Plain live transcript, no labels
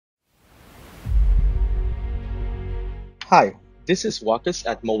Hi, this is Wakas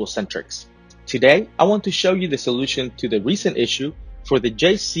at MobileCentrics. Today, I want to show you the solution to the recent issue for the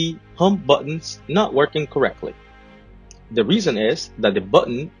JC home buttons not working correctly. The reason is that the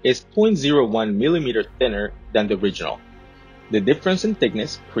button is 0.01 millimeter thinner than the original. The difference in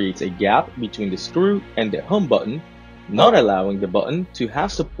thickness creates a gap between the screw and the home button, not allowing the button to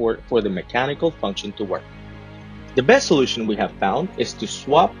have support for the mechanical function to work. The best solution we have found is to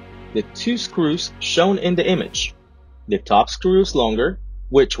swap the two screws shown in the image. The top screw is longer,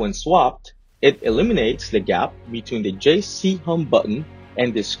 which when swapped, it eliminates the gap between the JC home button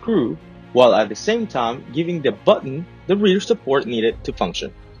and the screw, while at the same time giving the button the rear support needed to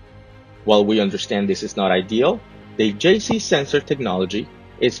function. While we understand this is not ideal, the JC sensor technology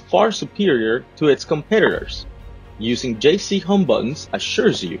is far superior to its competitors. Using JC home buttons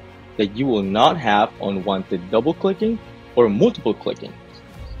assures you that you will not have unwanted double clicking or multiple clicking,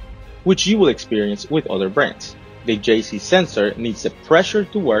 which you will experience with other brands. The JC sensor needs the pressure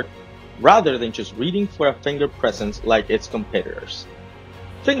to work rather than just reading for a finger presence like its competitors.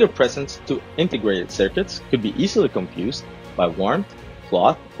 Finger presence to integrated circuits could be easily confused by warmth,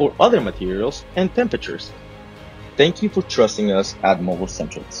 cloth, or other materials and temperatures. Thank you for trusting us at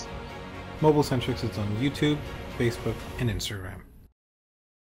MobileCentrics. MobileCentrics is on YouTube, Facebook, and Instagram.